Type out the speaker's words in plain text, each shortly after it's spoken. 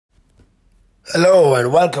Hello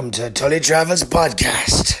and welcome to Tully Travels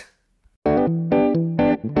Podcast.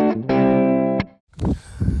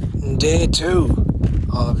 Day 2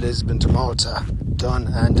 of Lisbon2Malta, done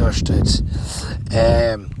and dusted.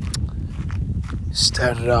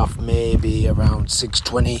 Started off maybe around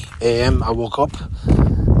 6:20 a.m. I woke up,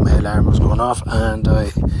 my alarm was going off and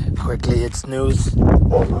I quickly hit snooze.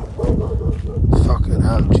 Fucking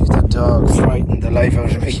hell, geez, that dog frightened the life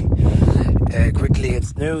out of me. Quickly hit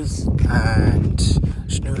snooze and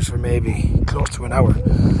snooze for maybe close to an hour.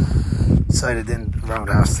 Decided then around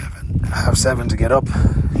half seven to get up,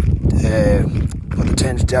 put the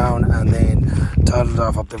tent down and then toddled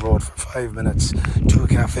off up the road for 5 minutes to a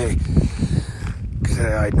cafe because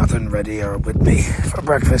I had nothing ready or with me for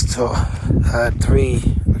breakfast, so I had 3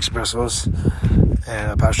 espressos,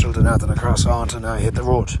 a pastel and nothing, a croissant, and I hit the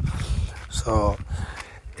road. So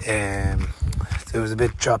it was a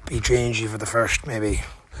bit choppy changey for the first maybe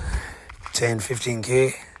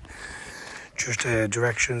 10-15k, just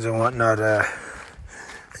directions and whatnot. I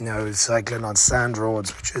was cycling on sand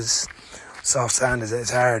roads, which is soft sand.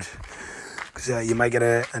 It's hard because you might get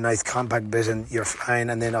a nice compact bit and you're flying,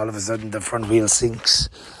 and then all of a sudden the front wheel sinks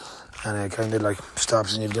and it kind of like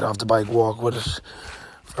stops and you get off the bike, walk with it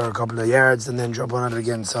for a couple of yards and then jump on it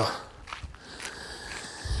again. So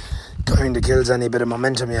kind of kills any bit of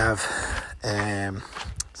momentum you have.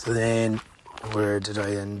 So then where did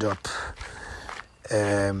I end up?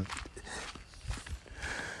 Ended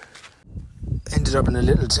up in a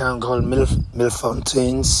little town called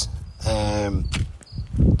Milfontaines.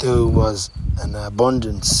 There was an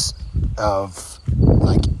abundance of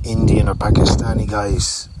like Indian or Pakistani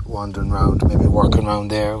guys wandering around, maybe working around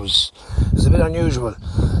there. It was a bit unusual.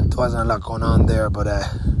 There wasn't a lot going on there, but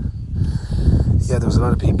yeah, there was a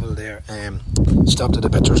lot of people there. Stopped at a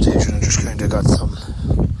petrol station and just kind of got some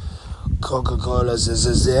Coca-Cola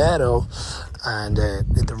Zero and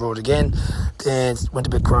hit the road again. Then went a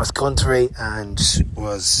bit cross country and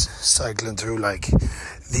was cycling through like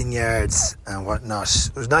vineyards and whatnot.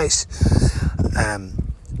 It was nice. And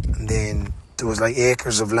then there was like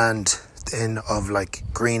acres of land then of like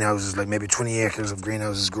greenhouses, like maybe 20 acres of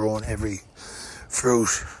greenhouses growing every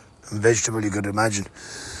fruit and vegetable you could imagine.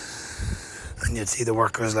 And you'd see the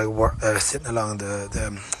workers like sitting along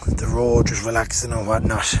the road just relaxing and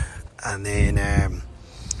whatnot. And then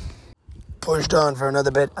pushed on for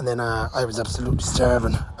another bit, and then I was absolutely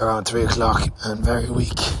starving around 3 o'clock and very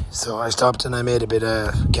weak. So I stopped and I made a bit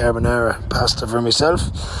of carbonara pasta for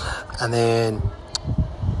myself. And then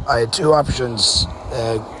I had 2 options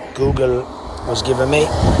Google was giving me.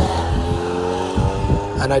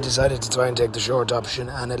 And I decided to try and take the short option,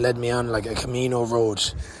 and it led me on like a camino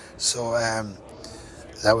road. So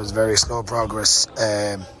that was very slow progress.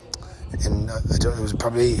 And it was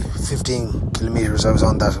probably 15 kilometres I was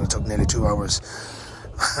on that, and it took nearly 2 hours.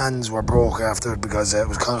 My hands were broke after it because it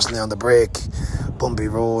was constantly on the brake, bumpy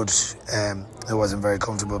road. It wasn't very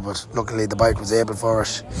comfortable, but luckily the bike was able for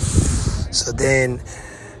it. So then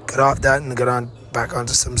got off that and got on back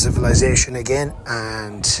onto some civilization again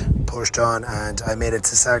and pushed on, and I made it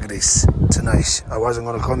to Sagres tonight. I wasn't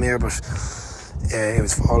going to come here, but it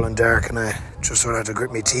was falling dark and I just sort of had to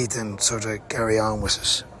grit my teeth and sort of carry on with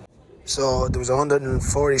it. So there was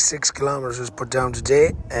 146 kilometres put down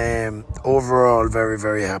today. Overall, very,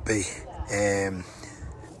 very happy.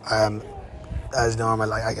 As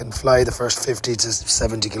normal, I can fly the first 50 to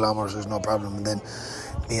 70 kilometres, no problem, and then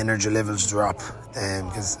the energy levels drop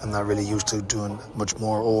because I'm not really used to doing much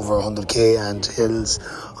more over 100k and hills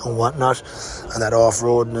and whatnot, and that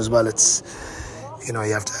off-roading as well. It's, you know,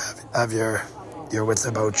 you have to have your wits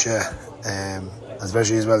about you,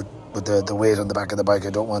 especially as well with the weight on the back of the bike. I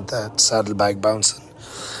don't want that saddlebag bouncing,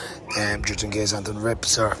 just in case anything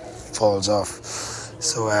rips or falls off.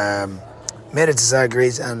 So made it to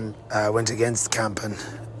Sagres and went against camping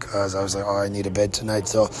because I was like, I need a bed tonight.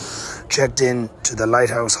 So checked in to the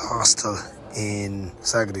lighthouse hostel in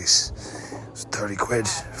Sagres. It's 30 quid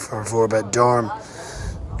for a 4-bed dorm.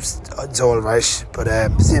 It's all right, but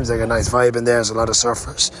seems like a nice vibe in there. There's a lot of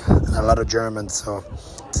surfers and a lot of Germans, so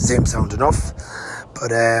it seems sound enough.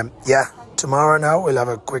 But yeah, tomorrow now we'll have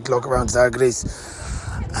a quick look around Sagres,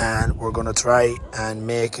 and we're going to try and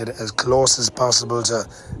make it as close as possible to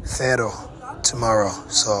Faro tomorrow.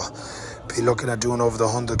 So be looking at doing over the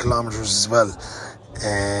 100 kilometres as well.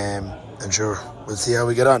 And sure, we'll see how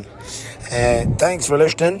we get on. Thanks for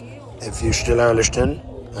listening, if you still are listening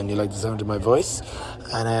and you like the sound of my voice,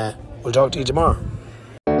 and we'll talk to you tomorrow.